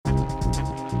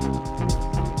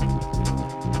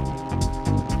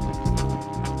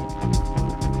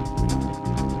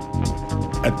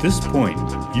At this point,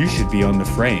 you should be on the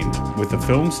frame with a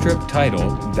film strip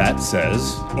title that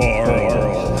says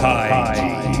Oral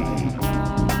Hygiene.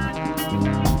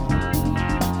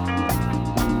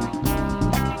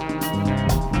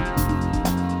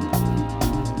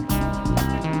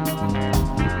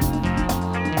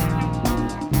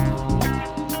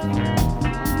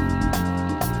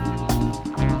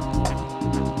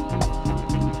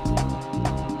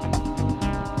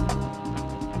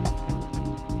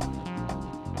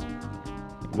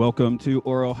 Welcome to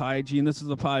Oral Hygiene. This is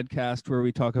a podcast where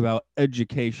we talk about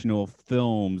educational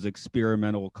films,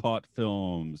 experimental caught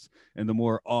films, and the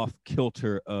more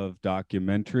off-kilter of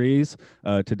documentaries.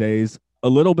 Today's a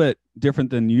little bit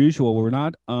different than usual. We're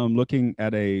not looking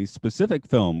at a specific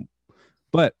film,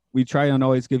 but we try and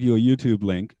always give you a YouTube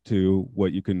link to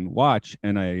what you can watch,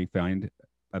 and I find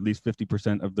at least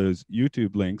 50% of those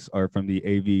YouTube links are from the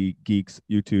AV Geeks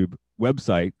YouTube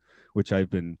website, which I've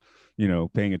been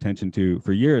paying attention to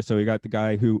for years. So we got the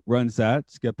guy who runs that.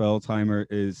 Skip Elsheimer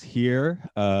is here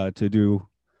to do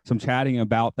some chatting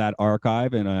about that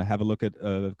archive and have a look at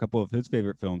a couple of his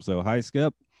favorite films. So hi,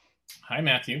 Skip. Hi,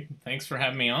 Matthew. Thanks for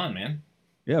having me on, man.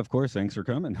 Yeah, of course. Thanks for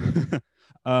coming.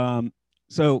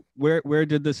 So where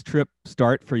did this trip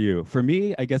start for you? For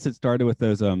me, I guess it started with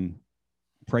those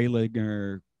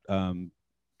Prelinger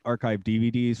archive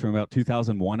DVDs from about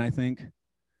 2001, I think.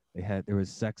 There was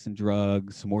Sex and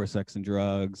Drugs, more Sex and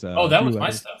Drugs. That was my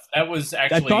stuff. That was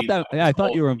actually. I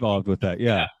thought you were involved with that.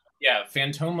 Yeah.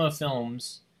 Fantoma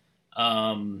Films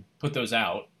put those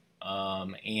out,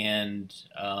 and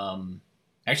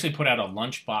actually put out a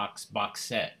Lunchbox box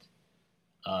set.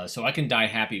 So I can die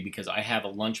happy because I have a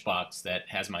Lunchbox that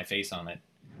has my face on it.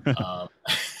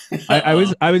 I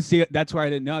was see. That's why I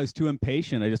didn't know. I was too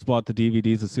impatient. I just bought the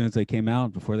DVDs as soon as they came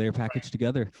out before they were packaged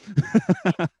together.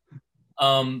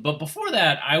 But before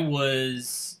that, I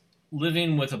was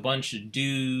living with a bunch of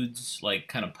dudes, like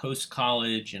kind of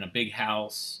post-college in a big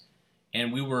house,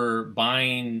 and we were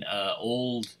buying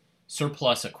old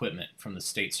surplus equipment from the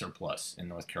state surplus in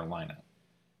North Carolina.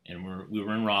 And we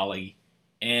were in Raleigh,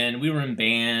 and we were in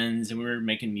bands, and we were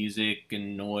making music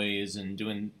and noise and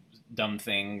doing dumb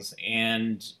things.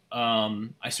 And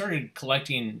I started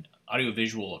collecting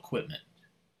audiovisual equipment,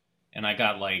 and I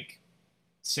got like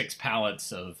 6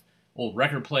 pallets of old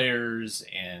record players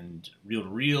and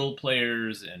reel-to-reel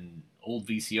players and old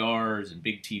VCRs and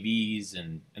big TVs,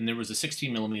 and there was a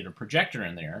 16 millimeter projector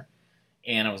in there,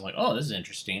 and I was like, oh, this is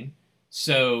interesting.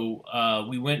 So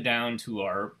we went down to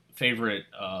our favorite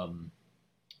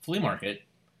flea market,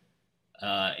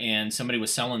 and somebody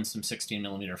was selling some 16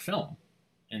 millimeter film,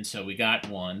 and so we got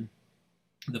one.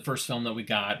 The first film that we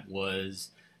got was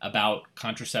about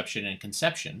contraception and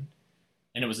conception,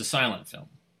 and it was a silent film,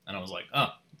 and I was like,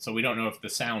 oh, so we don't know if the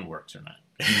sound works or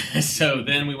not. So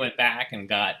then we went back and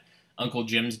got Uncle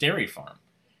Jim's Dairy Farm.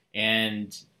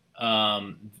 And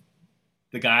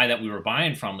the guy that we were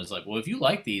buying from was like, well, if you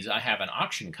like these, I have an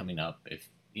auction coming up if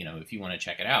you want to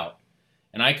check it out.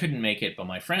 And I couldn't make it, but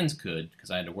my friends could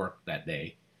because I had to work that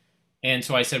day. And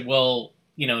so I said, well,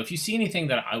 if you see anything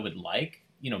that I would like,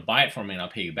 buy it for me and I'll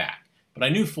pay you back. But I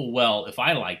knew full well if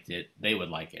I liked it, they would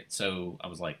like it. So I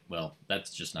was like, well,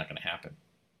 that's just not going to happen.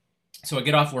 So I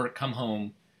get off work, come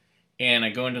home, and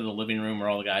I go into the living room where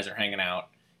all the guys are hanging out,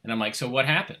 and I'm like, so what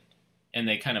happened? And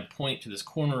they kind of point to this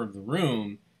corner of the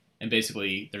room, and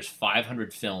basically there's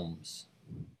 500 films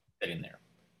sitting there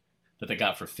that they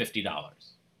got for $50. How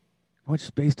much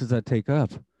space does that take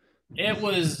up? It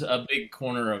was a big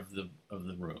corner of the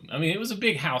room. I mean, it was a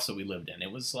big house that we lived in.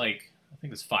 It was like, I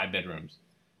think it was 5 bedrooms.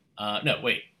 4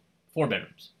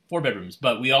 bedrooms. 4 bedrooms.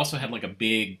 But we also had like a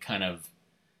big kind of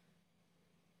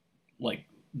like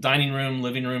dining room,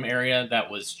 living room area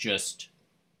that was just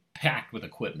packed with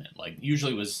equipment. Like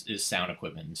usually is sound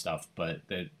equipment and stuff, but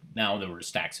now there were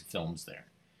stacks of films there.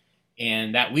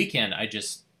 And that weekend I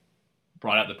just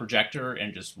brought out the projector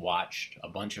and just watched a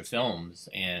bunch of films,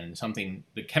 and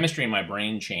the chemistry in my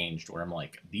brain changed where I'm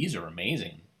like, these are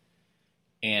amazing.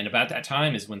 And about that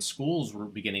time is when schools were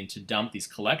beginning to dump these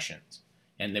collections,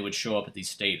 and they would show up at these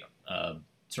state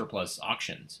surplus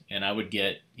auctions, and I would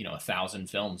get 1,000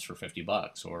 films for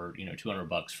 $50, or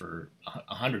 $200 for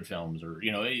 100 films, or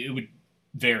it would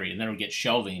vary, and then I would get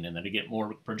shelving, and then I'd get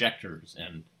more projectors,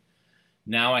 and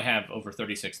now I have over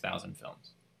 36,000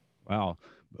 films. Wow!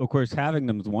 Of course, having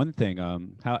them is one thing.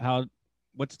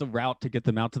 What's the route to get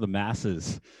them out to the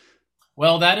masses?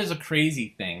 Well, that is a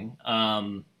crazy thing.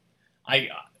 I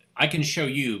can show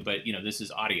you, but this is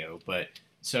audio, but.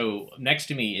 So next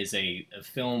to me is a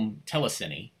film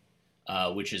telecine,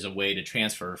 which is a way to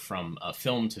transfer from a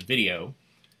film to video.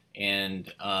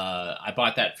 And I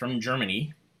bought that from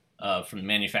Germany from the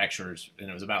manufacturers, and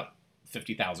it was about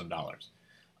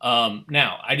 $50,000.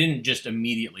 Now, I didn't just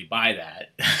immediately buy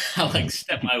that. I like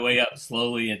stepped my way up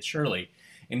slowly and surely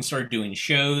and started doing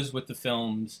shows with the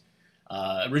films.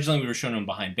 Originally, we were showing them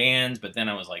behind bands, but then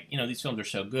I was like, these films are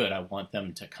so good, I want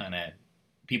them to kind of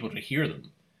people to hear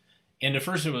them. And at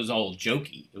first, it was all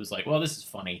jokey. It was like, well, this is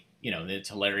funny, it's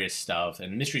hilarious stuff.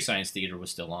 And Mystery Science Theater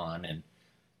was still on,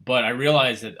 but I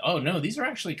realized that, oh no, these are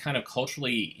actually kind of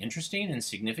culturally interesting and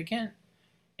significant.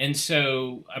 And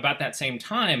so about that same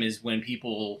time is when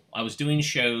I was doing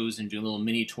shows and doing little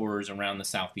mini tours around the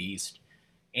Southeast,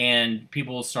 and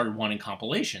people started wanting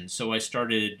compilations. So I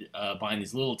started buying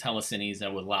these little telecines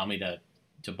that would allow me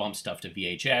to bump stuff to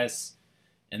VHS.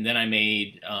 And then I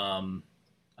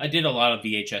did a lot of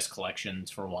VHS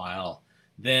collections for a while.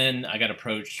 Then I got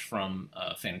approached from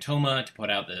Fantoma to put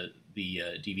out the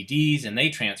DVDs, and they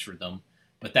transferred them.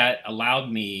 But that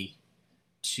allowed me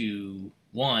to,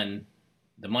 one,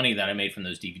 the money that I made from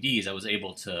those DVDs, I was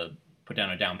able to put down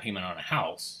a down payment on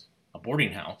a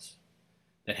boarding house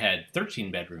that had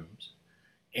 13 bedrooms.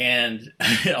 And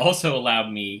it also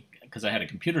allowed me, because I had a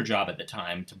computer job at the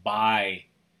time, to buy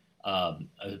a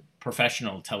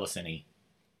professional telecine,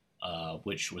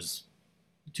 which was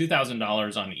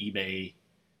 $2,000 on eBay.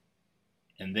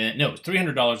 And then, no, it was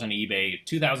 $300 on eBay,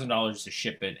 $2,000 to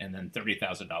ship it, and then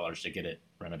 $30,000 to get it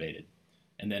renovated.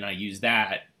 And then I used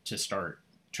that to start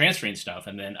transferring stuff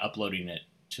and then uploading it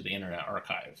to the Internet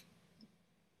Archive.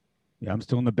 Yeah, I'm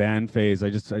still in the band phase. I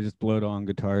just blowed on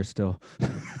guitar still.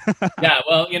 Yeah,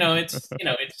 well, it's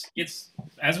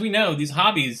as we know, these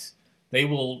hobbies, they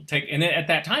will take, and at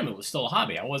that time it was still a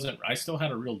hobby. I still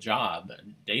had a real job, a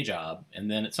day job. And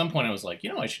then at some point I was like,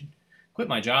 I should quit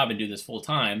my job and do this full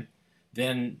time.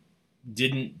 Then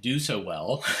didn't do so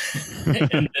well. And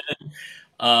then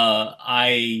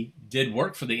I did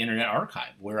work for the Internet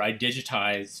Archive, where I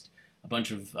digitized a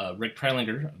bunch of Rick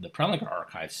Prelinger, the Prelinger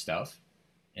Archive stuff.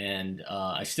 And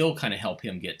I still kind of help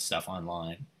him get stuff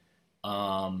online.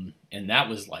 And that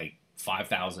was like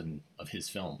 5,000 of his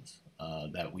films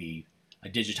that I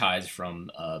digitized from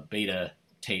beta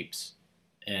tapes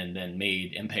and then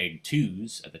made MPEG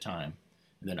 2s at the time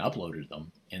and then uploaded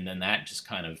them. And then that just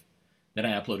then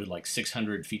I uploaded like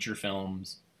 600 feature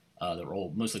films that were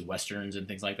old, mostly Westerns and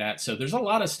things like that. So there's a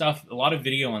lot of stuff, a lot of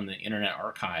video on the Internet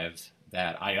Archive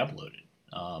that I uploaded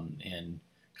and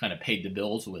kind of paid the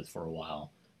bills with for a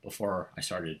while before I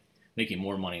started making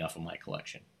more money off of my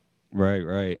collection.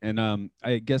 Right. And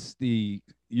I guess the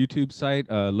YouTube site,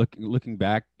 looking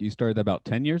back, you started about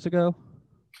 10 years ago?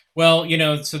 Well,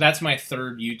 so that's my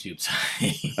third YouTube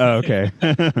site. Oh, okay.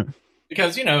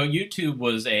 Because, YouTube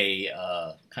was a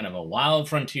kind of a wild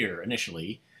frontier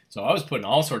initially. So I was putting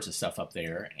all sorts of stuff up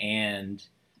there. And,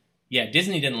 yeah,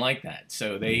 Disney didn't like that.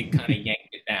 So they kind of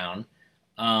yanked it down.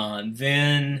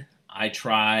 Then I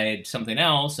tried something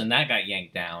else, and that got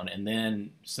yanked down. And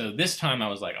then, so this time I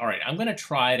was like, all right, I'm going to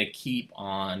try to keep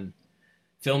on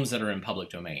films that are in public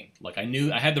domain. Like I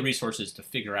knew I had the resources to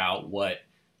figure out what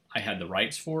I had the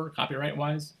rights for,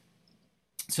 copyright-wise.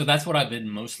 So that's what I've been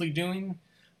mostly doing.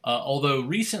 Although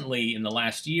recently, in the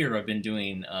last year, I've been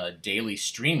doing daily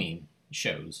streaming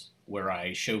shows where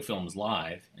I show films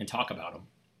live and talk about them.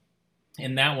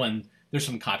 And that one, there's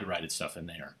some copyrighted stuff in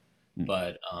there.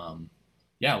 But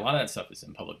yeah, a lot of that stuff is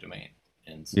in public domain.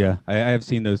 And so, yeah, I have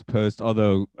seen those posts.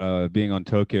 Although being on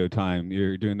Tokyo time,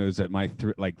 you're doing those at my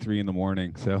 3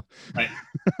 a.m. So, right.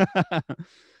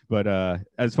 But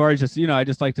as far as just I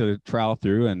just like to trowel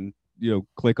through and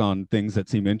click on things that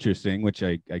seem interesting, which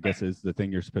I guess is the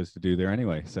thing you're supposed to do there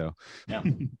anyway. So, yeah.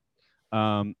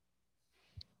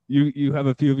 You have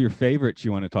a few of your favorites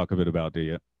you want to talk a bit about, do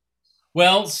you?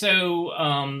 Well, so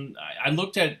I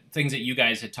looked at things that you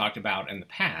guys had talked about in the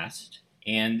past,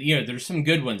 and there's some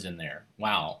good ones in there.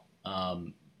 Wow,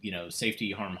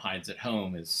 Safety Harm Hides at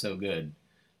Home is so good.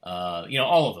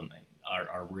 All of them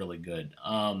are really good.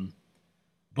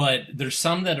 But there's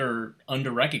some that are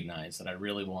under-recognized that I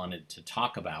really wanted to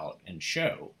talk about and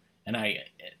show, and I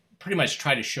pretty much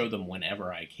try to show them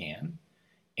whenever I can.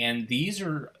 And these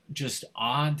are just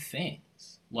odd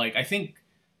things. Like I think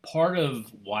part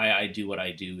of why I do what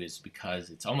I do is because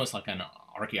it's almost like an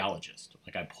archaeologist.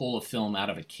 Like I pull a film out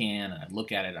of a can and I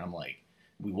look at it and I'm like,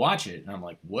 we watch it and I'm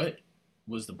like, what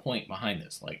was the point behind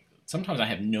this? Like sometimes I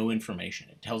have no information.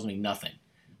 It tells me nothing.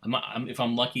 If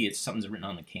I'm lucky, it's something's written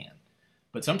on the can.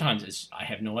 But sometimes I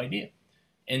have no idea.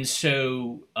 And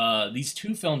so these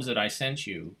two films that I sent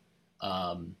you,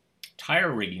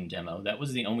 Tire Rigging Demo, that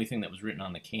was the only thing that was written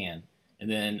on the can. And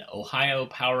then Ohio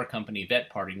Power Company Vet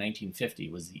Party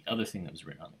 1950 was the other thing that was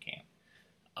written on the can,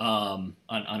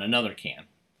 on another can.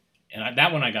 And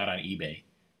that one I got on eBay.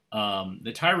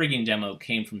 The tire rigging demo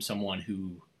came from someone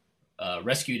who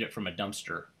rescued it from a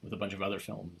dumpster with a bunch of other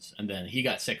films, and then he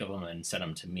got sick of them and sent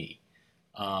them to me.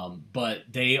 But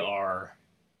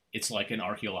it's like an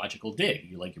archaeological dig.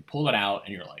 You pull it out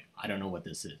and you're like, I don't know what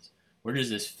this is. Where does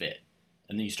this fit?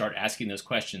 And then you start asking those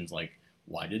questions like,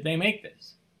 why did they make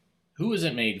this? Who was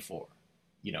it made for?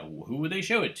 Who would they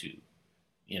show it to?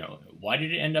 Why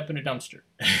did it end up in a dumpster?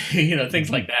 Things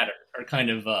like that are kind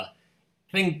of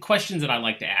questions that I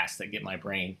like to ask that get my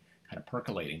brain kind of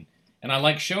percolating. And I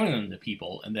like showing them to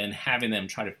people and then having them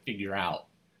try to figure out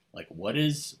like what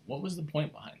was the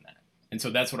point behind that. And so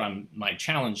that's what my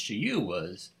challenge to you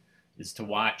is to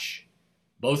watch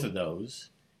both of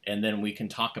those, and then we can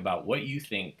talk about what you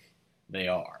think they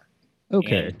are.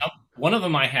 Okay. And one of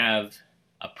them I have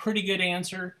a pretty good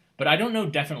answer, but I don't know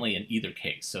definitely in either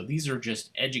case. So these are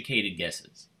just educated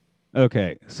guesses.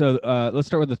 Okay, so let's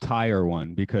start with the tire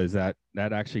one, because that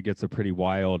actually gets a pretty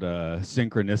wild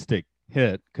synchronistic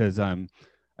hit, because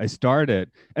I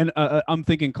started, and I'm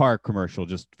thinking car commercial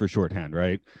just for shorthand,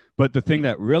 right? But the thing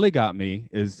that really got me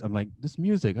is I'm like, this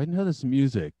music, I know this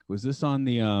music. Was this on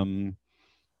the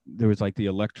there was like the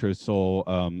Electro Soul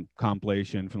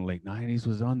compilation from the late 90s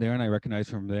was on there, and I recognized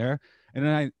from there. And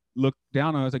then I looked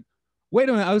down and I was like, wait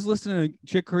a minute, I was listening to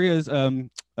Chick Corea's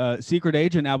Secret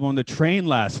Agent album on the train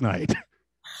last night,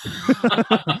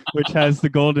 which has the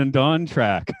Golden Dawn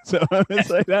track. So it's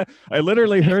like that. I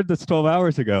literally heard this 12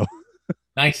 hours ago.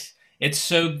 Nice.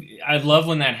 I love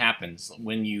when that happens,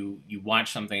 when you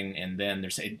watch something and then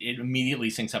it immediately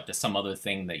syncs up to some other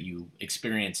thing that you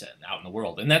experience out in the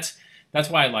world. And that's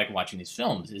why I like watching these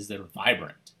films, is they're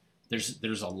vibrant.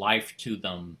 There's a life to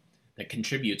them that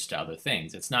contributes to other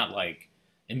things. It's not like,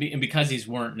 and because these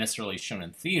weren't necessarily shown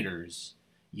in theaters,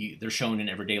 they're shown in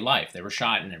everyday life. They were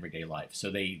shot in everyday life.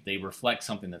 So they reflect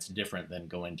something that's different than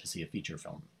going to see a feature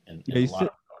film.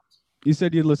 You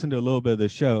said you listened to a little bit of the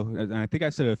show, and I think I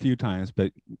said it a few times,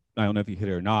 but I don't know if you hit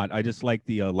it or not. I just like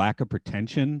the lack of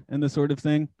pretension in this sort of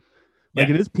thing. Like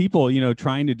It is people,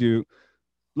 trying to do,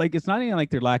 like, it's not even like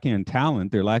they're lacking in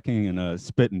talent. They're lacking in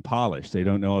spit and polish. They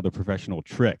don't know all the professional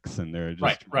tricks, and they're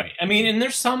just... Right. I mean, and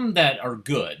there's some that are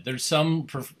good. There's some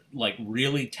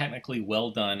really technically well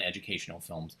done educational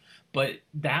films, but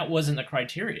that wasn't the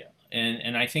criteria.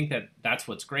 And I think that's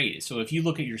what's great. So if you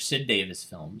look at your Sid Davis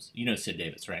films, you know Sid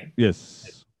Davis, right?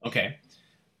 Yes. Okay.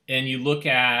 And you look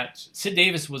at, Sid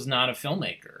Davis was not a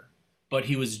filmmaker, but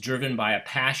he was driven by a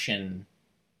passion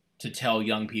to tell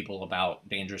young people about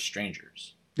dangerous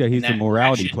strangers. Yeah, he's a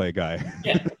morality play guy.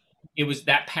 Yeah. It was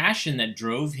that passion that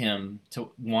drove him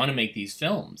to want to make these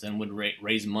films and would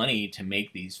raise money to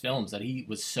make these films that he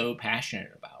was so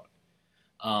passionate about.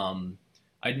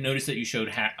 I noticed that you showed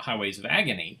Highways of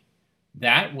Agony.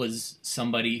 That was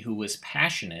somebody who was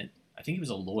passionate. I think he was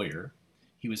a lawyer.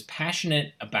 He was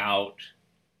passionate about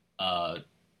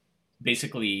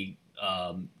basically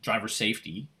driver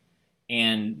safety,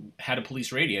 and had a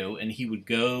police radio, and he would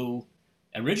go...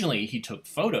 Originally, he took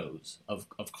photos of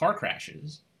car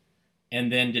crashes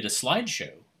and then did a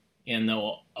slideshow in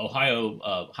the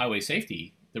Ohio highway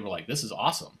safety. They were like, this is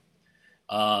awesome.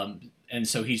 And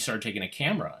so he started taking a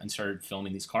camera and started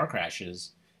filming these car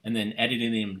crashes and then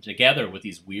editing them together with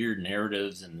these weird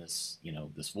narratives and this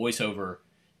voiceover.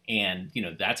 And,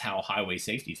 that's how highway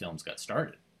safety films got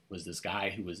started, was this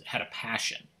guy who had a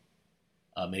passion,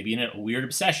 maybe in a weird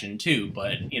obsession too,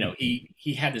 but,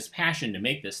 he had this passion to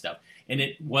make this stuff, and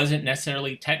it wasn't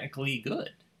necessarily technically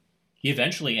good. He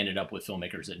eventually ended up with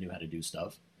filmmakers that knew how to do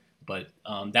stuff, but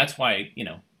that's why,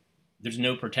 there's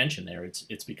no pretension there.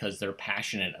 It's because they're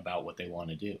passionate about what they want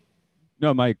to do.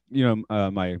 No, my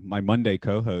Monday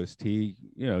co-host, he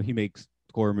makes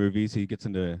horror movies. He gets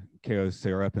into KO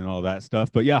syrup and all that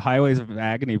stuff. But yeah, Highways of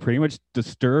Agony pretty much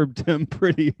disturbed him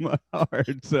pretty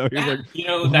hard. So he's like,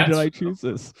 why did I choose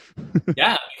this?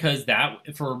 Yeah, because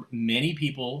that, for many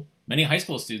people, many high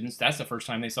school students, that's the first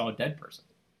time they saw a dead person,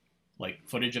 like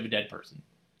footage of a dead person.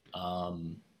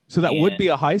 So that would be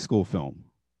a high school film.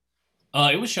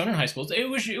 It was shown in high schools. It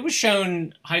was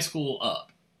shown high school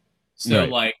up. So,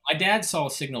 like, my dad saw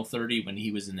Signal 30 when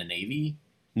he was in the Navy.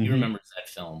 He remembers that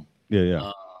film.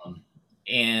 Yeah.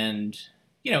 And,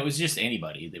 it was just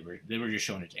anybody. They were just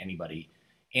showing it to anybody.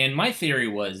 And my theory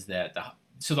was that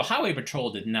the Highway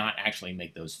Patrol did not actually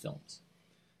make those films.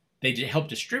 They did help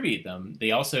distribute them.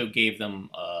 They also gave them,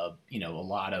 a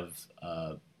lot of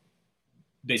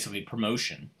basically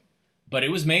promotion. But it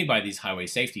was made by these highway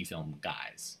safety film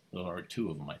guys. There were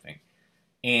two of them, I think.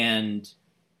 And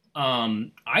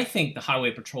I think the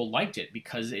Highway Patrol liked it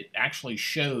because it actually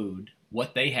showed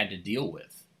what they had to deal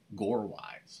with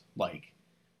gore-wise. Like,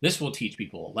 this will teach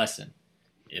people a lesson.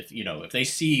 if they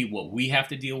see what we have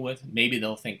to deal with, maybe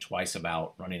they'll think twice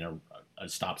about running a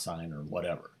stop sign or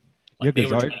whatever. Like they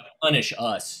were trying to punish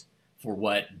us for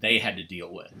what they had to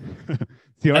deal with.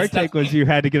 See, our take was you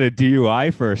had to get a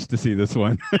DUI first to see this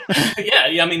one.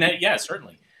 yeah. I mean,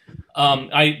 certainly.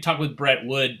 I talked with Brett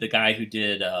Wood, the guy who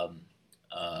did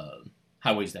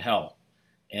Highways to Hell,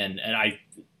 and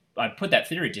I put that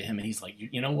theory to him, and he's like,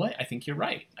 you know what? I think you're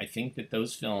right. I think that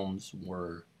those films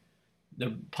were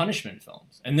the punishment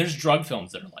films, and there's drug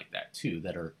films that are like that too,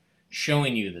 that are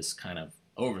showing you this kind of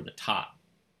over the top,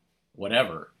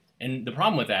 whatever. And the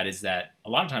problem with that is that a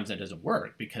lot of times that doesn't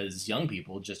work because young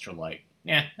people just are like,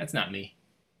 yeah, that's not me.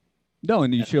 No,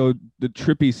 and you show the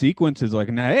trippy sequences like,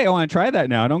 hey, I want to try that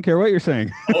now. I don't care what you're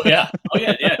saying. Oh, yeah.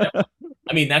 Definitely.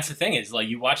 I mean, that's the thing is like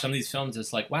you watch some of these films,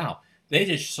 it's like, wow, they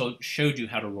just showed you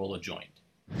how to roll a joint.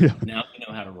 Yeah. Now you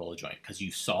know how to roll a joint because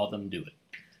you saw them do it.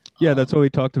 Yeah, that's what we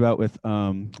talked about with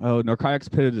Narcotics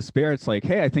Pit of Despair. It's like,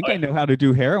 hey, I think I know how to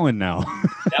do heroin now.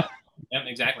 Yep,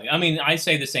 exactly. I mean, I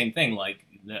say the same thing, like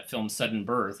that film Sudden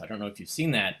Birth. I don't know if you've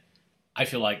seen that. I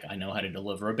feel like I know how to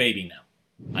deliver a baby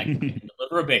now. I can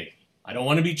deliver a baby. I don't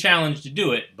want to be challenged to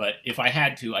do it, but if I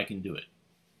had to, I can do it.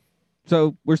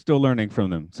 So we're still learning from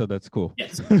them. So that's cool.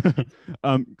 Yes.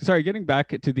 Sorry, getting back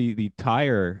to the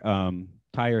tire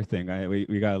thing.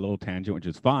 We got a little tangent, which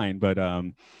is fine, but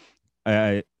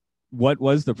what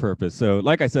was the purpose? So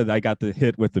like I said, I got the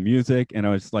hit with the music and I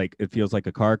was like, it feels like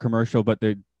a car commercial, but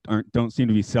they don't seem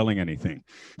to be selling anything.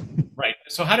 Right.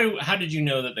 So how did you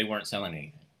know that they weren't selling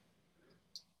anything?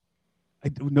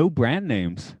 No brand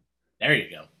names. There you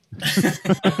go.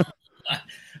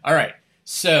 All right.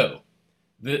 So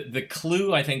the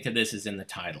clue I think to this is in the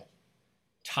title.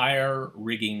 Tire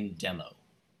rigging demo.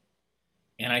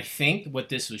 And I think what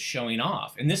this was showing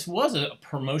off, and this was a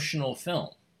promotional film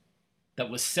that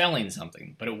was selling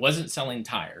something, but it wasn't selling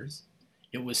tires.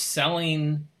 It was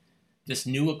selling this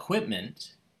new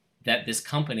equipment that this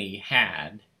company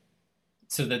had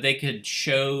so that they could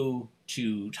show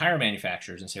to tire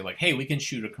manufacturers and say like, hey, we can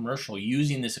shoot a commercial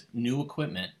using this new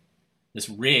equipment, this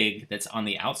rig that's on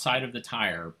the outside of the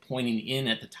tire, pointing in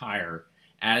at the tire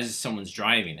as someone's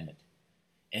driving it.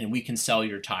 And we can sell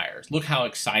your tires. Look how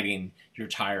exciting your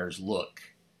tires look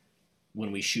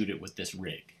when we shoot it with this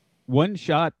rig. One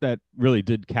shot that really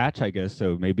did catch, I guess,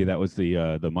 so maybe that was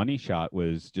the money shot,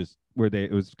 was just where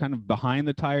it was kind of behind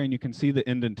the tire and you can see the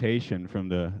indentation from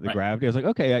the right. Gravity. I was like,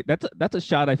 okay, that's a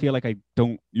shot I feel like I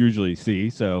don't usually see.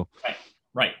 So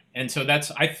right. And so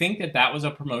I think that was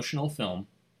a promotional film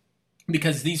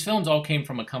because these films all came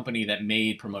from a company that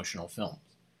made promotional films.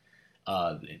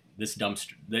 This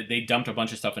dumpster, they dumped a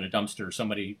bunch of stuff in a dumpster.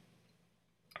 Somebody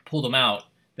pulled them out.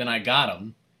 Then I got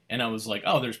them. And I was like,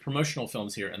 oh, there's promotional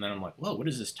films here. And then I'm like, whoa, what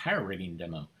is this tire rigging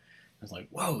demo? I was like,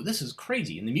 whoa, this is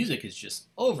crazy. And the music is just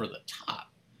over the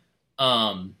top.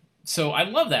 So I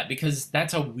love that because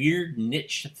that's a weird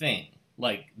niche thing.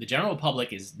 Like the general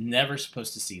public is never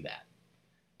supposed to see that.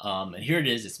 And here it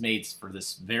is. It's made for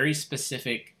this very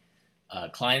specific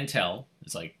clientele.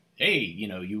 It's like, hey,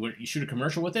 you shoot a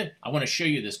commercial with it. I want to show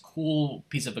you this cool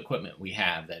piece of equipment we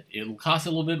have that it'll cost a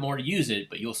little bit more to use it,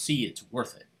 but you'll see it's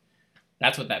worth it.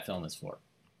 That's what that film is for.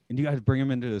 And you guys bring them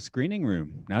into the screening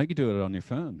room. Now you can do it on your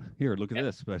phone. Here, look at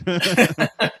this.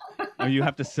 But you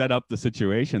have to set up the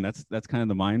situation. That's kind of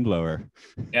the mind blower.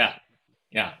 Yeah.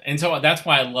 And so that's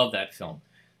why I love that film.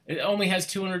 It only has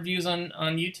 200 views on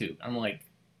YouTube. I'm like,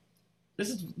 this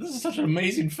is such an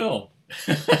amazing film.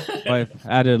 Well, I've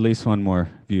added at least one more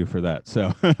view for that.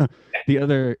 So the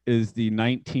other is the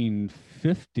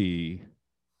 1950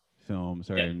 film.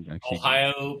 Sorry, yeah.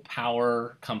 Ohio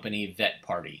Power Company Vet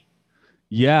Party.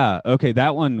 Yeah. Okay.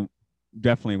 That one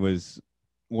definitely was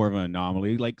more of an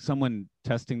anomaly, like someone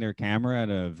testing their camera at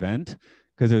an event,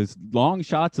 because it was long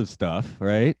shots of stuff,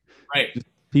 right? Right. Just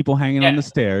people hanging on the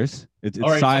stairs. It's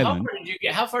right, silent.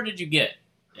 So how far did you get?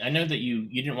 I know that you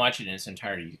didn't watch it in its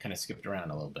entirety. You kind of skipped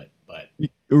around a little bit, but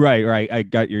right. I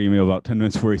got your email about 10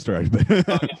 minutes before we started,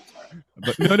 but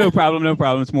but no problem.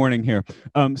 It's morning here.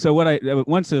 So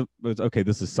once it was okay,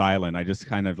 this is silent. I just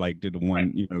kind of like did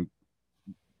one, right.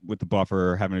 With the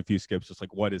buffer, having a few skips, just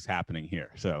like what is happening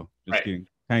here. So just right.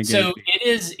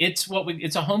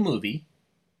 It's a home movie.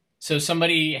 So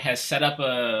somebody has set up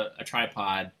a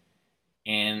tripod,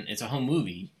 and it's a home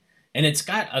movie, and it's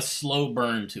got a slow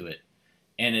burn to it.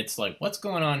 And it's like, what's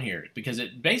going on here? Because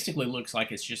it basically looks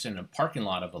like it's just in a parking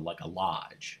lot of a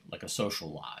lodge, like a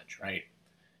social lodge, right?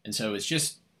 And so it's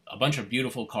just a bunch of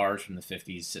beautiful cars from the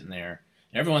 50s sitting there.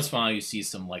 And every once in a while you see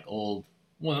some like old,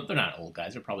 well, they're not old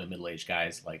guys, they're probably middle-aged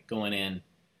guys, like going in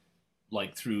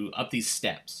like up these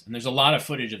steps. And there's a lot of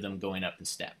footage of them going up the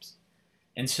steps.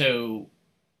 And so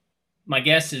my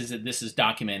guess is that this is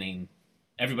documenting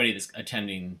everybody that's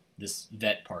attending this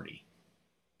vet party.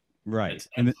 Right.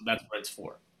 That's what it's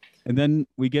for. And then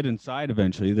we get inside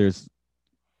eventually. There's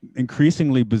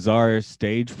increasingly bizarre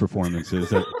stage performances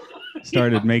that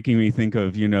started making me think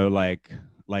of,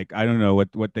 like I don't know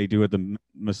what they do at the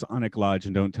Masonic Lodge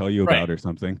and don't tell you Right. about or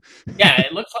something. Yeah,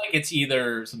 it looks like it's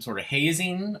either some sort of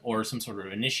hazing or some sort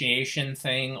of initiation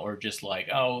thing, or just like,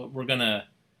 oh,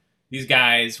 these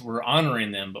guys, we're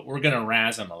honoring them, but we're gonna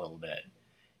razz them a little bit,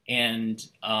 and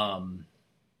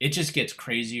it just gets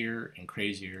crazier and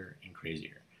crazier and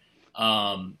crazier.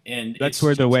 And That's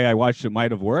where the way I watched it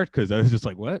might have worked, because I was just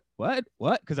like, what?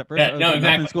 Because at first, yeah, no, exactly.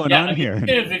 Nothing's going on here.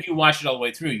 If you watch it all the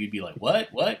way through, you'd be like, what?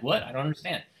 I don't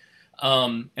understand.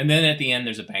 And then at the end,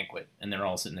 there's a banquet, and they're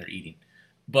all sitting there eating.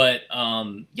 But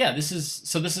yeah, this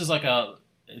is like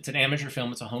it's an amateur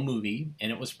film. It's a home movie,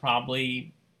 and it was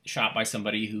probably shot by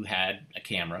somebody who had a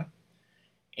camera.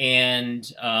 And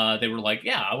they were like,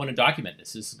 yeah, I want to document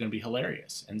this. This is going to be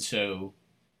hilarious. And so,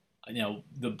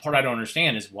 the part I don't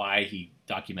understand is why he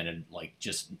documented like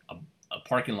just a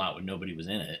parking lot when nobody was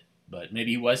in it. But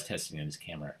maybe he was testing in his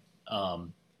camera.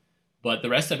 But the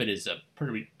rest of it is a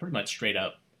pretty much straight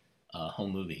up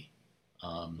home movie,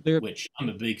 which I'm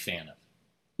a big fan of.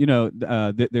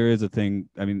 There is a thing.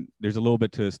 I mean, there's a little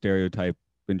bit to a stereotype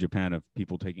in Japan of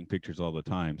people taking pictures all the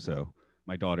time. So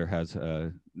my daughter has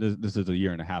this is a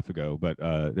year and a half ago, but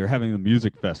they're having a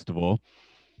music festival,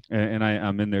 and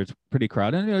I'm in there. It's pretty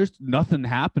crowded, and there's nothing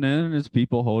happening. There's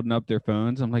people holding up their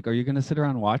phones. I'm like, are you gonna sit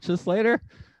around and watch this later?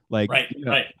 Like,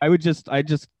 right. I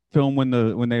just film when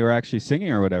they were actually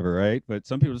singing or whatever, right? But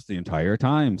some people just the entire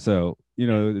time. So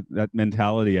that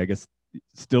mentality, I guess,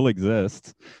 still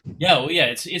exists. Yeah, well, yeah,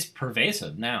 it's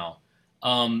pervasive now.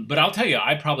 But I'll tell you,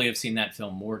 I probably have seen that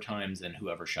film more times than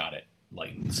whoever shot it.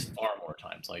 Like far more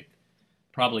times, like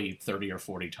probably 30 or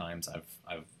 40 times.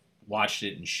 I've watched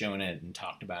it and shown it and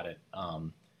talked about it.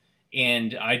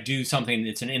 And I do something.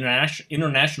 It's an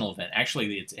international event.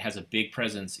 Actually, it has a big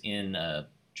presence in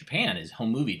Japan. Is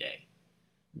Home Movie Day,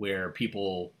 where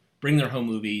people bring their home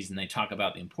movies and they talk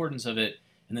about the importance of it,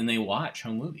 and then they watch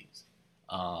home movies.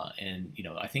 And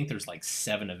I think there's like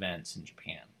 7 events in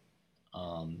Japan,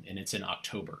 and it's in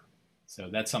October. So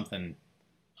that's something.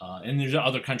 And there's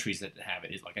other countries that have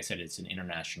it. Like I said, it's an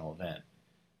international event,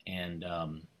 and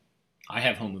I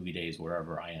have home movie days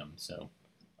wherever I am. So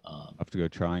I'll have to go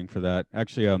trying for that.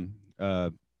 Actually,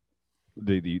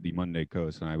 the Monday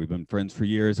Coast and I, we've been friends for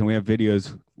years, and we have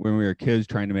videos when we were kids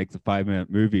trying to make the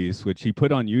 5-minute movies, which he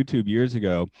put on YouTube years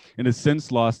ago, and has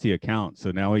since lost the account.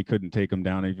 So now he couldn't take them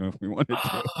down even if we wanted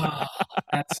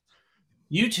to.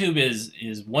 YouTube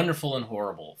is wonderful and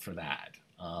horrible for that.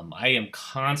 I am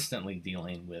constantly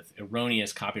dealing with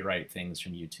erroneous copyright things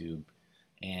from YouTube,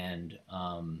 and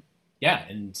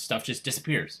and stuff just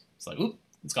disappears. It's like, oop,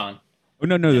 it's gone. Oh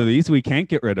no, these we can't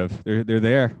get rid of. They're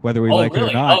there, whether we like it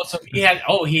or not. Oh, so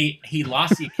he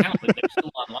lost the account, but they're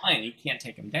still online. You can't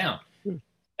take them down. So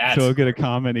he'll get a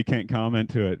comment, he can't comment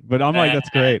to it. But I'm like, that's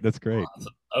great. That's great.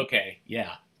 Awesome. Okay,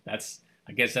 yeah,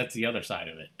 I guess that's the other side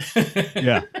of it.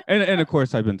 Yeah, and of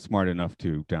course I've been smart enough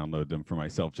to download them for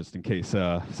myself just in case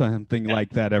something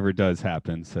like that ever does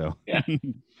happen. So yeah,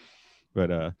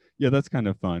 but yeah, that's kind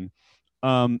of fun.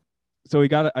 So we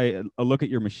got a look at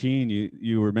your machine.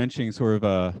 You were mentioning sort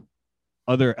of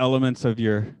other elements of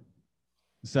your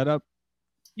setup.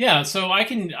 Yeah, so I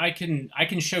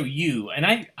can show you, and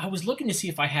I was looking to see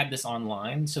if I had this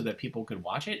online so that people could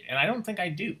watch it, and I don't think I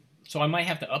do. So I might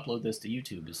have to upload this to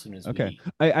YouTube as soon as. Okay,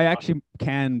 I actually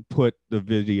can put the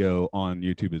video on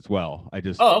YouTube as well. I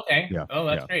just. Oh, okay. Yeah. Oh,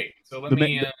 that's great. So let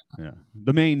me.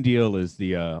 The main deal is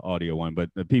the audio one,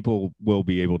 but the people will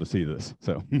be able to see this.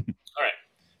 So. All right.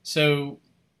 So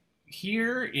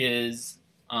here is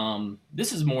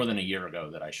this is more than a year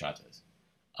ago that I shot this.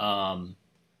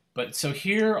 But so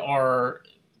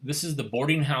this is the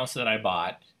boarding house that I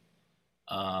bought,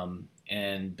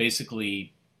 and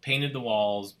basically painted the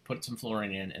walls, put some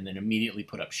flooring in, and then immediately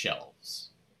put up shelves.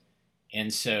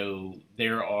 And so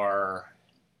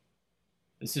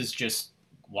this is just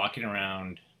walking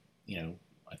around,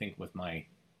 I think with my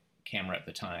camera at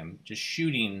the time, just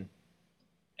shooting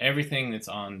everything that's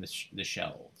on the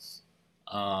shelves.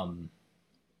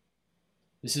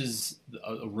 This is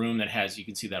a room that has, you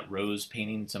can see that rose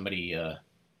painting. Somebody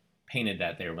painted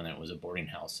that there when it was a boarding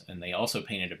house. And they also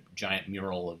painted a giant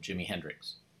mural of Jimi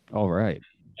Hendrix. All right.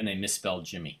 And they misspelled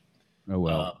Jimmy. Oh,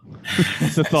 well.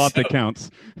 It's a thought that counts.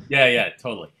 Yeah,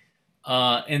 totally.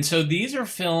 And so these are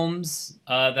films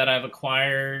that I've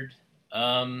acquired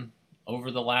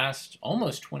over the last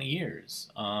almost 20 years.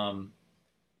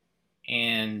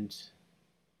 And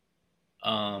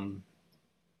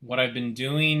what I've been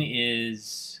doing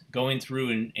is going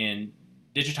through and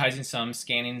digitizing some,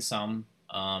 scanning some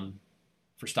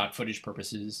for stock footage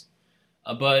purposes.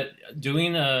 But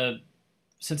doing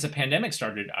since the pandemic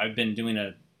started, I've been doing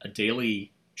a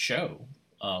daily show,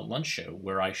 lunch show,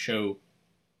 where I show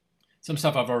some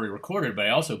stuff I've already recorded, but I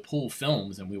also pull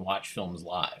films and we watch films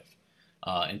live,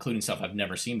 including stuff I've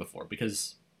never seen before,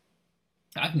 because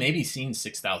I've maybe seen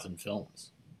 6,000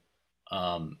 films.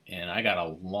 And I got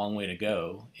a long way to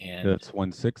go. And That's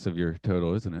 1/6 of your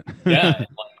total, isn't it? yeah,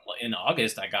 in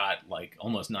August, I got like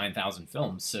almost 9,000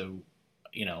 films. So,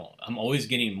 I'm always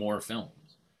getting more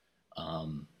films.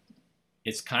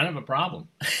 It's kind of a problem.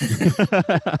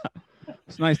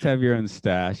 It's nice to have your own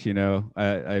stash.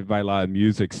 I buy a lot of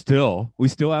music still. We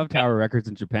still have Tower Records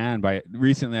in Japan.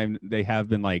 Recently, they have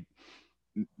been like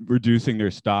reducing their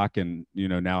stock, and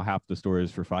now half the store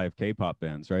is for 5 K-pop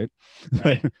bands, right?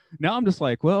 Right. Now I'm just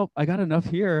like, well, I got enough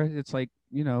here. It's like,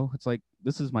 it's like,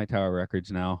 this is my Tower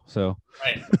Records now. So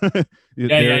Right.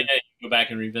 Yeah. You go back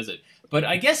and revisit. But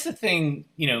I guess the thing,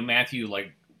 Matthew,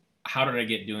 like, how did I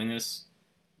get doing this?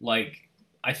 Like,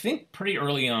 I think pretty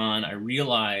early on, I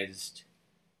realized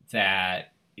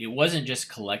that it wasn't just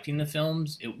collecting the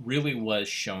films, it really was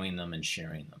showing them and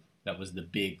sharing them. That was the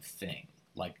big thing.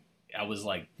 Like, I was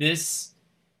like, it's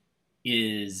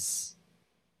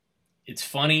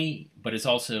funny, but it's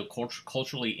also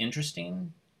culturally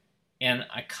interesting. And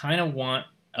I kind of want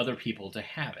other people to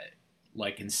have it,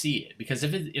 like, and see it. Because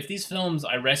if these films,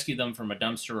 I rescue them from a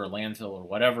dumpster or landfill or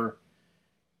whatever,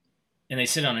 and they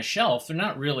sit on a shelf,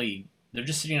 they're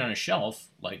just sitting on a shelf,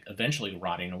 like, eventually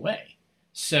rotting away.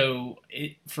 So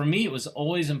for me, it was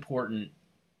always important,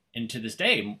 and to this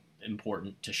day,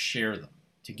 important to share them,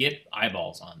 to get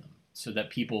eyeballs on them, so that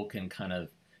people can kind of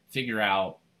figure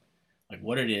out, like,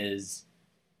 what it is,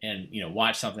 and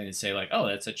watch something and say, like, oh,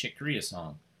 that's a Chick Corea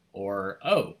song, or,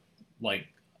 oh, like,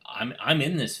 I'm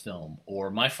in this film, or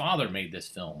my father made this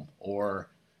film, or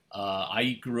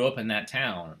I grew up in that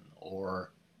town,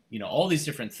 or all these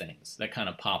different things that kind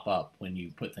of pop up when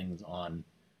you put things on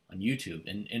YouTube.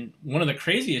 And one of the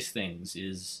craziest things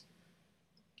is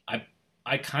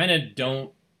I kind of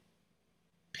don't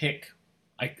pick.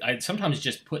 I sometimes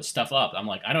just put stuff up. I'm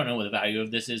like, I don't know what the value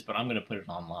of this is, but I'm going to put it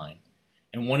online.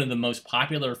 And one of the most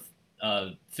popular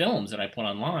films that I put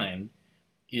online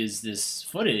is this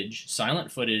footage, silent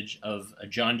footage of a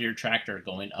John Deere tractor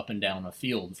going up and down a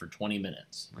field for 20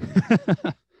 minutes.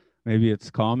 Maybe it's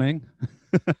calming.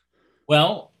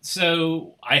 Well,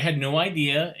 so I had no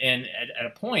idea, and at a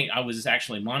point, I was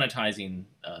actually monetizing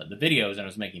the videos, and I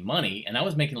was making money, and I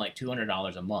was making like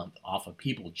 $200 a month off of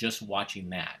people just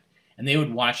watching that, and they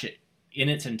would watch it in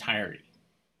its entirety.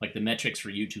 Like, the metrics for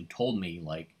YouTube told me,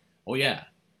 like, oh yeah,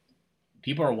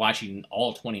 people are watching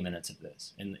all 20 minutes of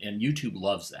this, and YouTube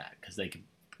loves that because they can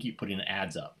keep putting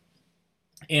ads up.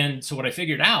 And so what I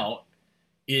figured out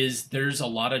is there's a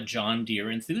lot of John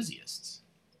Deere enthusiasts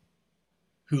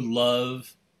who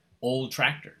love old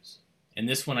tractors. And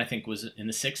this one, I think, was in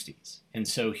the 60s. And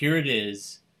so here it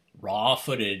is, raw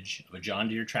footage of a John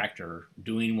Deere tractor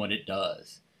doing what it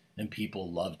does. And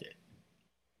people loved it.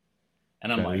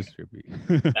 And I'm like,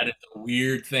 that is a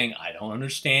weird thing. I don't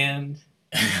understand.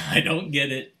 I don't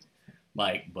get it.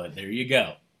 Like, but there you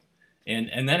go.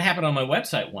 And that happened on my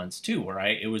website once, too, where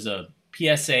it was a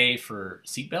PSA for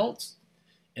seatbelts.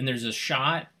 And there's a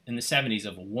shot in the 70s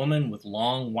of a woman with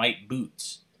long white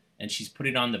boots, and she's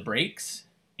putting on the brakes,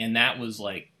 and that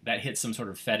hit some sort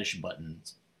of fetish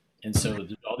buttons. And so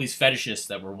there's all these fetishists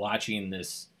that were watching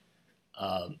this,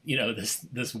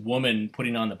 this woman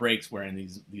putting on the brakes wearing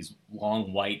these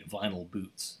long white vinyl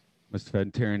boots. Must have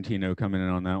had Tarantino coming in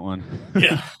on that one.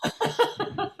 Yeah.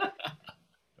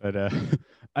 But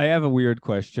I have a weird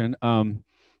question.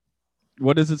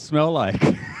 What does it smell like?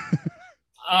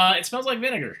 It smells like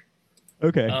vinegar.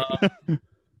 Okay.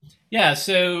 Yeah,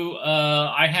 so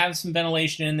I have some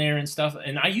ventilation in there and stuff.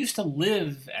 And I used to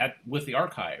live with the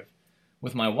archive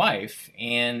with my wife.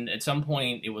 And at some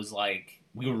point, it was like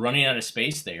we were running out of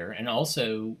space there. And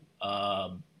also,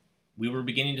 we were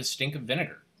beginning to stink of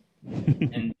vinegar.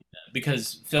 And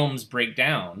because films break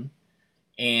down.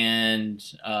 And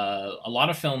a lot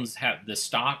of films have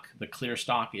the clear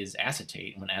stock is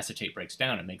acetate. And when acetate breaks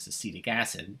down, it makes acetic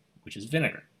acid, which is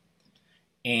vinegar.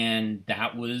 And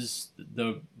that was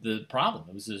the problem.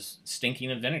 It was this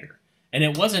stinking of vinegar. And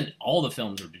it wasn't all the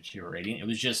films were deteriorating. It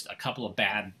was just a couple of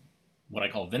bad, what I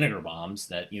call vinegar bombs,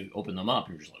 that you open them up,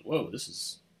 and you're just like, whoa, this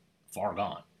is far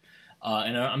gone.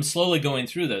 And I'm slowly going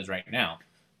through those right now,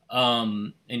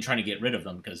 and trying to get rid of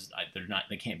them because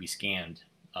they can't be scanned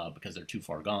because they're too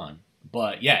far gone.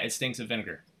 But yeah, it stinks of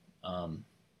vinegar.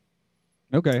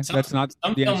 Okay, Some that's not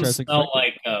some the answer I films was smell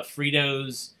expecting. like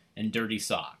Fritos and dirty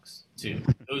socks too.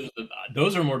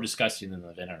 Those are more disgusting than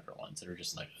the vinegar ones that are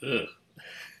just like ugh.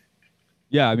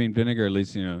 Yeah, I mean vinegar. At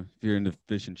least if you're into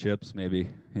fish and chips, maybe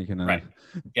you can. Right.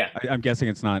 Yeah. I'm guessing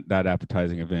it's not that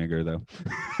appetizing a vinegar though.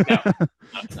 No, no,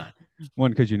 it's not.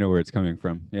 One, because you know where it's coming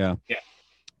from. Yeah. Yeah.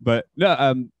 But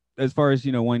no, as far as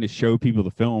wanting to show people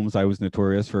the films, I was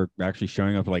notorious for actually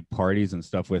showing up at like parties and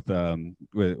stuff with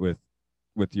your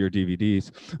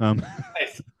DVDs.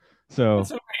 Nice. So That's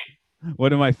so great.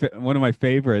 one of my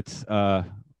favorites. I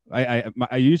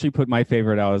usually put my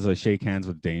favorite out as a Shake Hands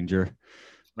with Danger.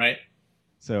 Right.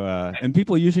 So and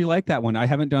people usually like that one. I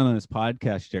haven't done on this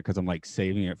podcast yet because I'm like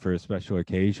saving it for a special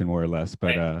occasion more or less.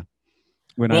 But Right.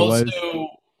 when Well, I was so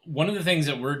one of the things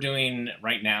that we're doing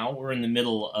right now, we're in the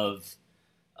middle of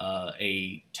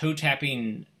a toe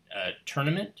tapping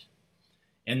tournament,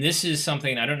 and this is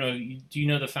something I don't know. Do you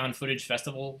know the Found Footage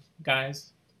Festival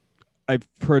guys? I've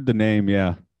heard the name,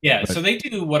 yeah. Yeah, But so they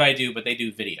do what I do, but they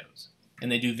do videos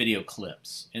and they do video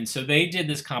clips. And so they did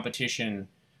this competition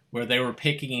where they were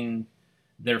picking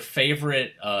their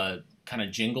favorite kind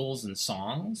of jingles and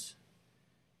songs,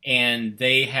 and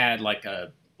they had like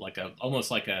a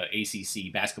almost like a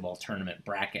ACC basketball tournament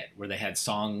bracket where they had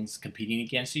songs competing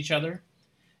against each other.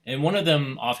 And one of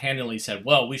them offhandedly said,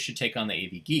 "Well, we should take on the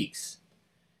AV Geeks."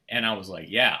 And I was like,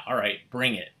 "Yeah, all right,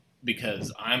 bring it,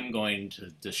 because I'm going to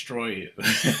destroy you."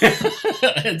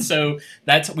 And so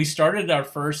we started our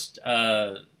first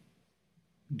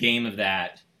game of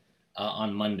that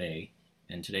on Monday,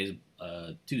 and today's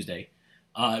Tuesday.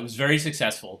 It was very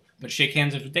successful, but "Shake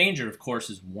Hands with Danger," of course,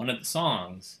 is one of the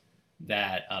songs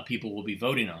that people will be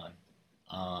voting on.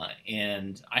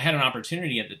 And I had an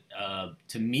opportunity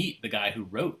to meet the guy who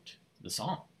wrote the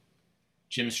song,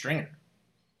 Jim Stringer.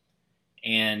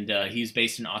 And he's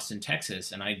based in Austin,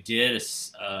 Texas. And I did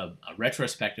a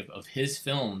retrospective of his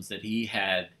films that he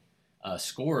had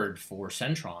scored for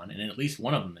Centron, and in at least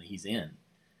one of them that he's in.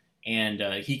 And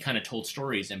he kind of told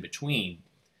stories in between.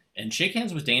 And "Shake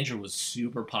Hands with Danger" was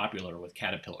super popular with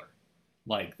Caterpillar.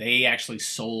 Like, they actually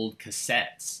sold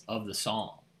cassettes of the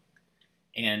song.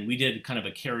 And we did kind of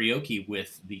a karaoke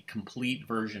with the complete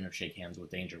version of "Shake Hands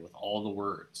with Danger" with all the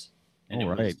words. And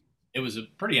it was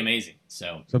pretty amazing.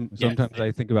 So sometimes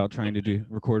I think about trying to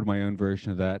record my own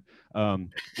version of that.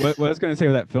 What I was going to say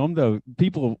with that film, though,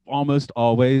 people almost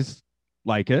always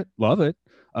like it, love it.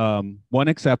 One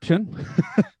exception.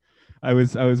 I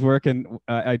was working.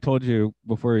 I told you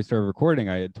before we started recording,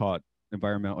 I had taught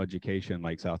environmental education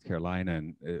like South Carolina,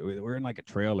 and we're in like a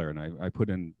trailer, and I put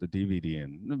in the DVD,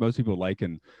 and most people like.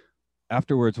 And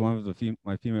afterwards, one of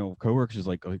my female coworkers is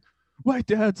like, "My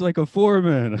dad's like a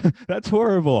foreman. That's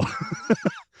horrible."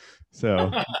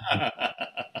 So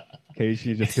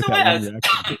occasionally you just get that one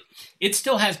reaction. It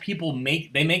still has people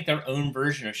make their own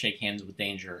version of "Shake Hands with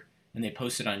Danger" and they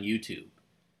post it on YouTube.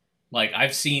 Like,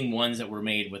 I've seen ones that were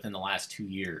made within the last 2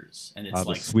 years, and it's the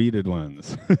like sweeted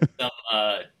ones. some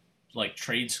like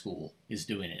trade school is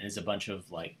doing it. And it's a bunch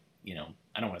of like,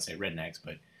 I don't want to say rednecks,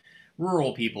 but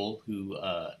rural people who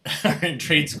are in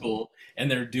trade school,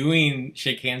 and they're doing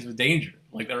 "Shake Hands with Danger,"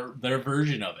 like their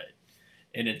version of it.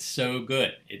 And it's so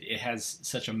good. It has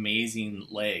such amazing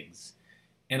legs.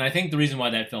 And I think the reason why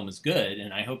that film is good,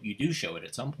 and I hope you do show it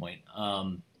at some point,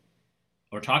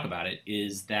 or talk about it,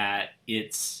 is that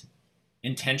it's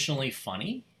intentionally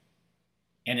funny,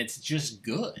 and it's just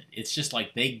good. It's just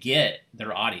like they get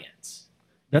their audience.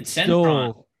 That's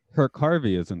still Herc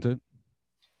Harvey, isn't it?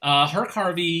 Herc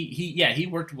Harvey, he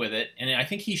worked with it, and I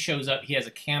think he shows up. He has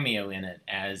a cameo in it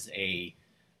as a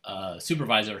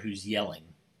supervisor who's yelling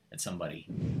at somebody.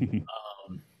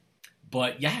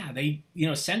 But yeah,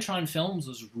 Centron Films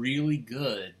was really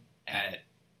good at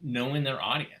knowing their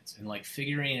audience and like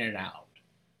figuring it out.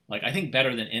 Like, I think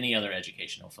better than any other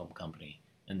educational film company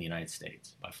in the United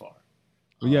States by far.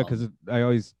 Well, yeah, because I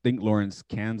always think Lawrence,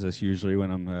 Kansas, usually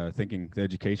when I'm thinking the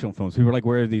educational films. People are like,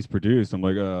 "Where are these produced?" I'm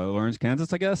like, "Lawrence,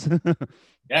 Kansas, I guess."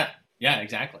 Yeah,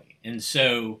 exactly. And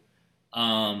so,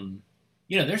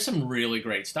 there's some really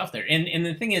great stuff there. And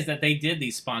the thing is that they did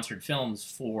these sponsored films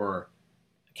for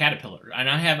Caterpillar. And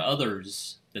I have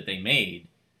others that they made.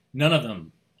 None of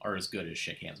them are as good as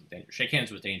 "Shake Hands with Danger." "Shake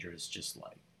Hands with Danger" is just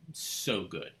like so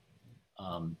good.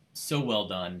 So well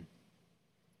done.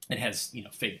 It has,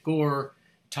 fake gore.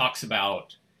 Talks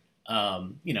about,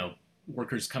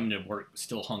 workers coming to work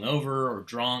still hungover or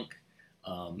drunk.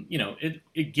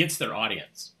 It gets their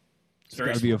audience. It's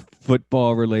got to be a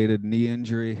football-related knee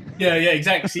injury. Yeah,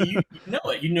 exactly. See, you know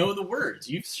it. You know the words.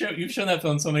 You've shown that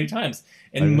film so many times,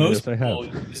 and most people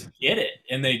just get it,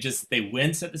 and they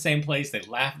wince at the same place. They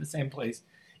laugh at the same place.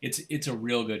 It's a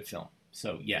real good film.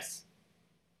 So yes.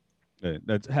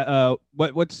 That's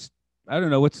what's I don't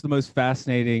know what's the most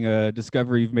fascinating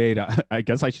discovery you've made. I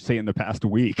guess I should say in the past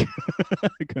week,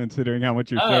 considering how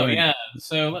much you're Oh showing. yeah.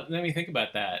 So let me think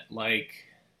about that. Like,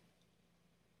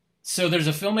 so there's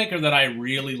a filmmaker that I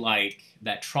really like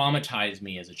that traumatized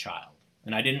me as a child,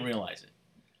 and I didn't realize it.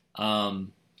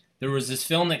 There was this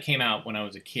film that came out when I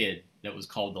was a kid that was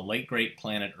called The Late Great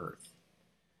Planet Earth.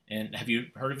 And have you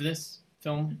heard of this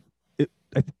film?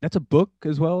 That's a book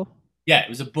as well. Yeah, it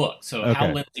was a book. So Hal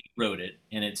Okay. Lindsey wrote it,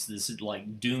 and it's this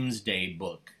like doomsday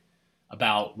book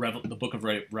about the Book of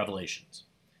Revelations.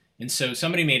 And so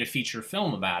somebody made a feature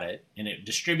film about it, and it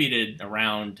distributed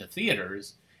around to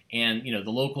theaters. And the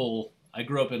local. I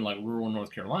grew up in like rural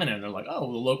North Carolina, and they're like, "Oh,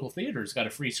 well, the local theater's got a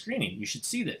free screening. You should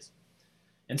see this."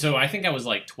 And so I think I was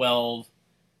like 12,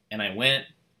 and I went,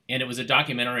 and it was a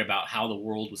documentary about how the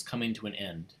world was coming to an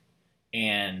end,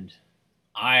 and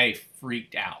I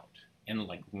freaked out and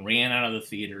like ran out of the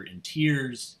theater in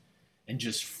tears and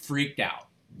just freaked out.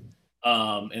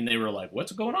 And they were like,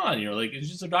 "What's going on?" And you're like, "It's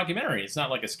just a documentary. It's not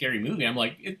like a scary movie." I'm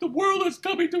like, "The world is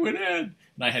coming to an end,"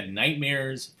 and I had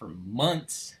nightmares for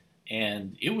months,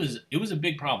 and it was a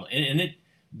big problem, and it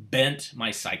bent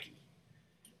my psyche.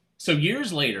 So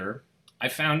years later, I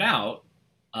found out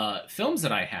films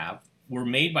that I have were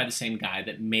made by the same guy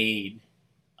that made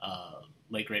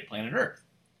Late Great Planet Earth.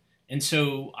 And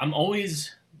so I'm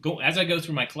always as I go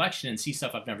through my collection and see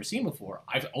stuff I've never seen before,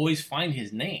 I always find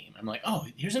his name. I'm like, oh,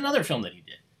 here's another film that he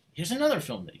did. Here's another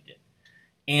film that he did.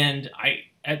 And I,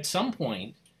 at some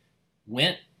point,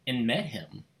 went and met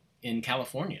him in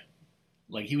California.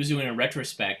 Like he was doing a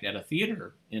retrospect at a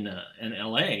theater in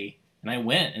LA, and I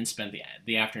went and spent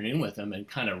the afternoon with him and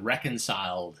kind of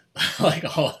reconciled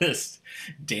like all this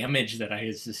damage that I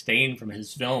had sustained from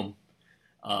his film.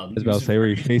 I was about to say, were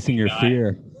you facing your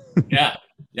fear? Yeah,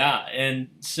 yeah. And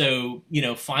so,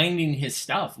 finding his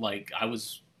stuff, like I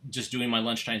was just doing my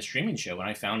lunchtime streaming show and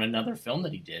I found another film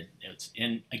that he did.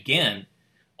 And again,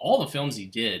 all the films he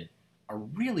did are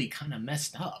really kind of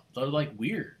messed up. They're like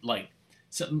weird. Like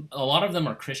a lot of them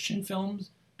are Christian films,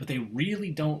 but they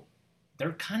really don't,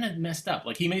 they're kind of messed up.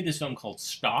 Like he made this film called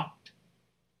Stalked,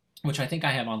 which I think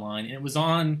I have online. And it was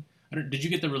on, did you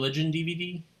get the Religion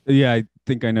DVD? Yeah, I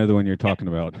think I know the one you're talking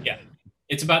about. Yeah.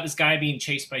 It's about this guy being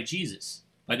chased by Jesus,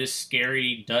 by this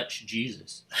scary Dutch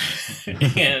Jesus.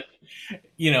 And,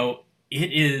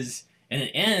 it is, and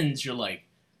it ends, you're like,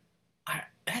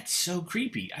 that's so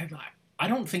creepy. I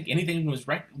don't think anything was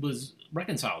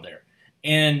reconciled there.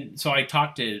 And so I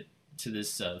talked to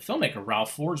this filmmaker,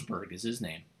 Ralph Forsberg is his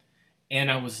name.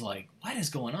 And I was like, what is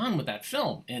going on with that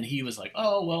film? And he was like,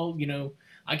 oh, well,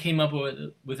 I came up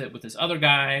with it with this other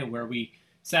guy where we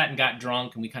sat and got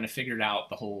drunk and we kind of figured out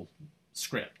the whole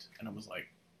script. And I was like,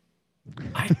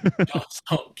 I just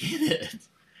don't get it.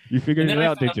 You figured it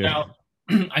out, did you?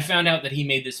 I found out that he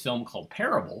made this film called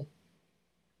Parable.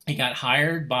 He got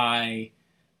hired by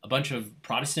a bunch of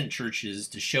Protestant churches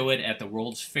to show it at the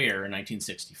World's Fair in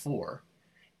 1964.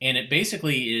 And it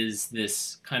basically is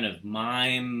this kind of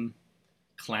mime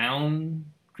clown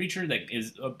creature that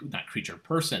is, not creature,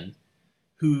 person,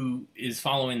 who is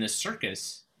following this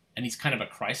circus, and he's kind of a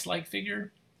Christ-like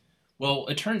figure. Well,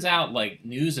 it turns out like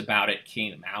news about it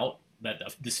came out that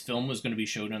this film was going to be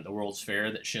shown at the World's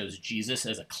Fair that shows Jesus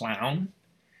as a clown,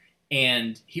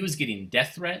 and he was getting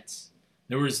death threats.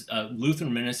 There was a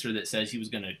Lutheran minister that says he was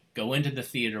going to go into the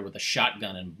theater with a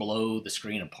shotgun and blow the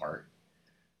screen apart.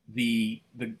 The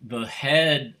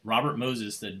head, Robert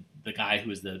Moses, the guy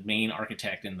who is the main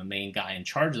architect and the main guy in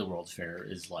charge of the World's Fair,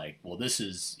 is like, well, this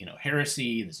is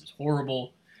heresy. This is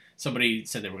horrible. Somebody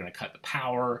said they were going to cut the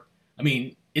power. I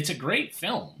mean, it's a great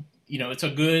film. It's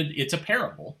a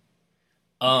parable.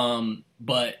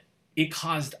 But it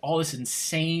caused all this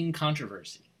insane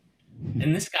controversy.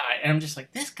 And this guy, and I'm just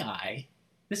like, this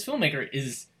filmmaker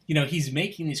is, he's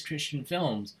making these Christian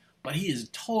films, but he is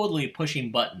totally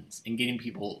pushing buttons and getting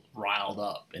people riled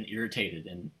up and irritated.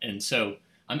 And so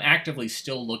I'm actively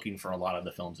still looking for a lot of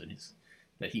the films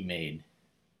that he made.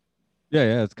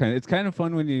 Yeah. It's kind of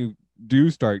fun when you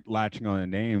do start latching on the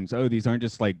names. Oh, these aren't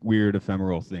just like weird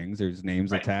ephemeral things. There's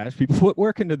names attached. People put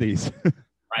work into these.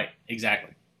 Right.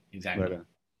 Exactly. But,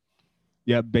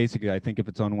 yeah, basically, I think if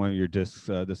it's on one of your discs,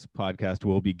 this podcast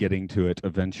will be getting to it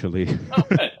eventually. Oh,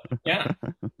 good. Yeah.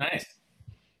 Nice.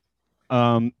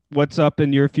 What's up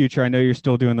in your future? I know you're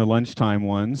still doing the lunchtime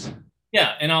ones.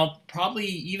 Yeah, and I'll probably,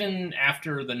 even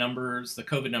after the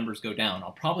COVID numbers go down,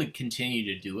 I'll probably continue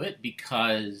to do it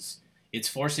because it's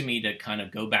forcing me to kind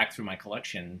of go back through my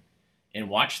collection and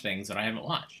watch things that I haven't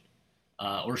watched.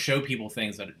 or show people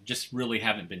things that just really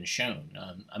haven't been shown.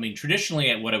 I mean,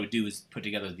 traditionally, what I would do is put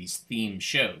together these theme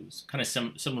shows, kind of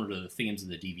similar to the themes of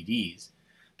the DVDs.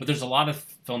 But there's a lot of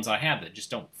films I have that just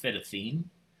don't fit a theme.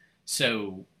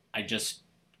 So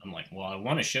I'm like, well, I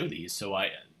want to show these. So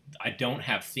I don't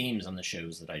have themes on the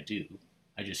shows that I do.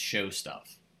 I just show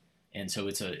stuff. And so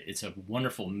it's a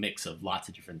wonderful mix of lots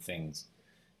of different things.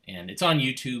 And it's on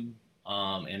YouTube,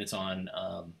 and it's on,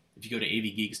 if you go to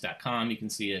avgeeks.com, you can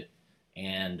see it.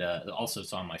 And also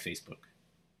it's on my Facebook.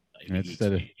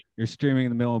 You're streaming in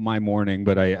the middle of my morning,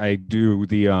 but I do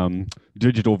the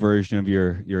digital version of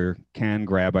your can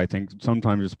grab, I think,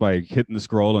 sometimes just by hitting the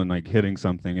scroll and like hitting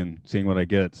something and seeing what I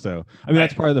get. So, I mean,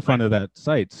 that's part of the fun of that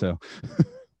site. So,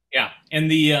 yeah.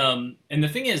 And the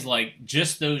thing is, like,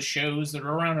 just those shows that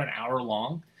are around an hour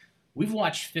long, we've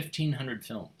watched 1,500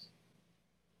 films.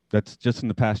 That's just in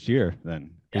the past year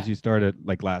then, because you started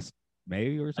like last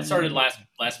May or something? I started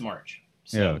last March.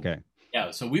 So, yeah, okay.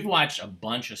 Yeah, so we've watched a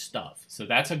bunch of stuff. So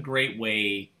that's a great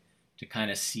way to kind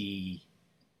of see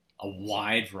a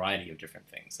wide variety of different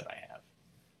things that I have.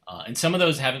 And some of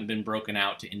those haven't been broken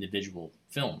out to individual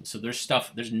films. So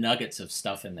there's nuggets of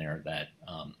stuff in there that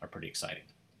are pretty exciting.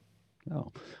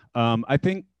 Oh, I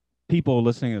think people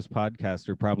listening to this podcast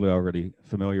are probably already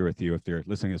familiar with you if they're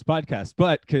listening to this podcast,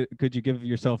 but could you give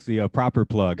yourself the proper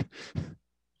plug?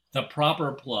 The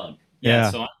proper plug. Yeah.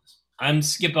 So I'm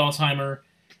Skip Alzheimer,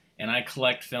 and I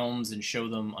collect films and show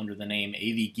them under the name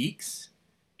AV Geeks.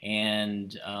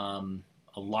 And a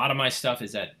lot of my stuff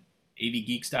is at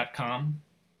avgeeks.com.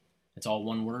 It's all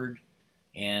one word.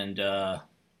 And I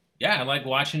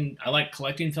like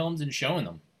collecting films and showing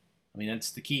them. I mean,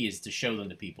 that's the key, is to show them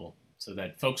to people so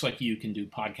that folks like you can do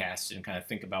podcasts and kind of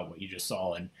think about what you just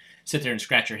saw and sit there and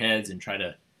scratch your heads and try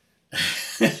to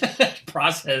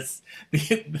process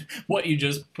what you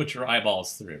just put your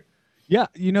eyeballs through. Yeah,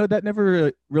 that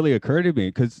never really occurred to me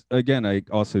because, again, I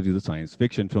also do the science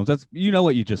fiction films. That's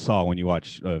what you just saw when you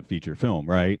watch a feature film,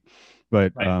 right?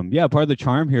 But right. Part of the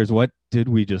charm here is, what did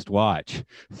we just watch?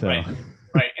 So,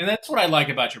 right, and that's what I like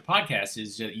about your podcast,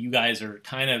 is that you guys are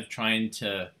kind of trying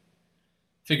to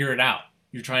figure it out.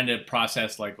 You're trying to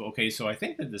process, like, okay, so I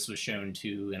think that this was shown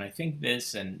too, and I think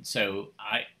this, and so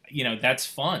that's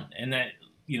fun, and that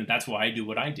that's why I do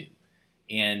what I do,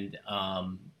 and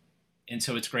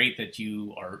so it's great that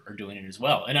you are doing it as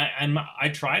well. And I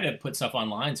try to put stuff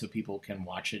online so people can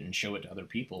watch it and show it to other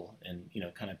people, and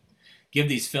kind of give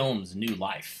these films new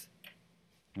life.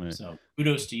 Right. So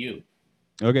kudos to you.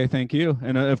 Okay, thank you.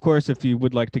 And of course, if you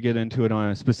would like to get into it on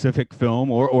a specific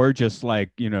film or just like,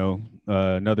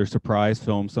 another surprise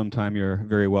film sometime, you're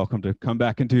very welcome to come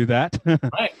back and do that.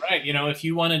 Right. If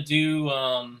you want to do,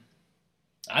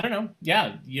 I don't know.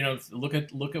 Yeah. Look at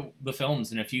the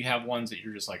films. And if you have ones that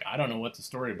you're just like, I don't know what the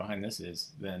story behind this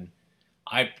is, then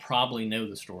I probably know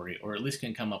the story, or at least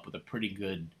can come up with a pretty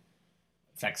good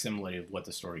facsimile of what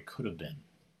the story could have been.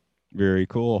 Very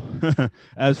cool.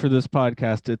 As for this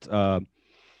podcast, it's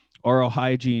Oral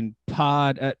Hygiene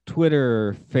Pod at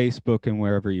Twitter, Facebook, and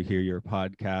wherever you hear your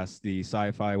podcasts. The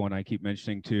sci-fi one I keep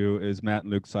mentioning too is Matt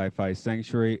and Luke Sci-Fi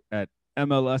Sanctuary at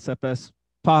MLSFS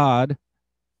Pod.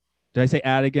 Did I say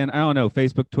ad again? I don't know.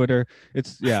 Facebook, Twitter.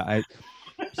 It's I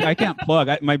can't plug.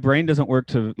 My brain doesn't work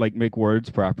to like make words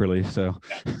properly, so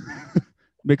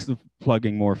makes the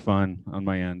plugging more fun on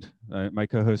my end. My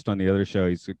co-host on the other show,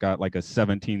 he's got like a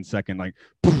 17-second like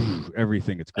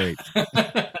everything. It's great.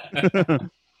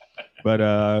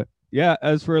 But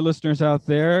as for listeners out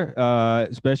there,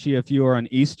 especially if you are on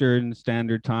Eastern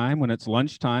Standard Time, when it's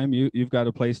lunchtime, you've got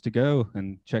a place to go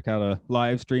and check out a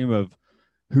live stream of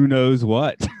who knows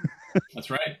what.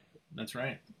 That's right.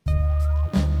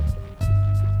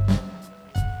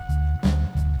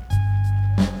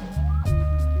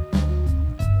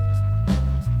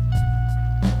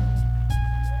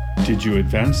 Did you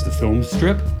advance the film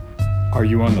strip? Are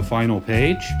you on the final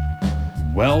page?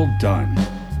 Well done.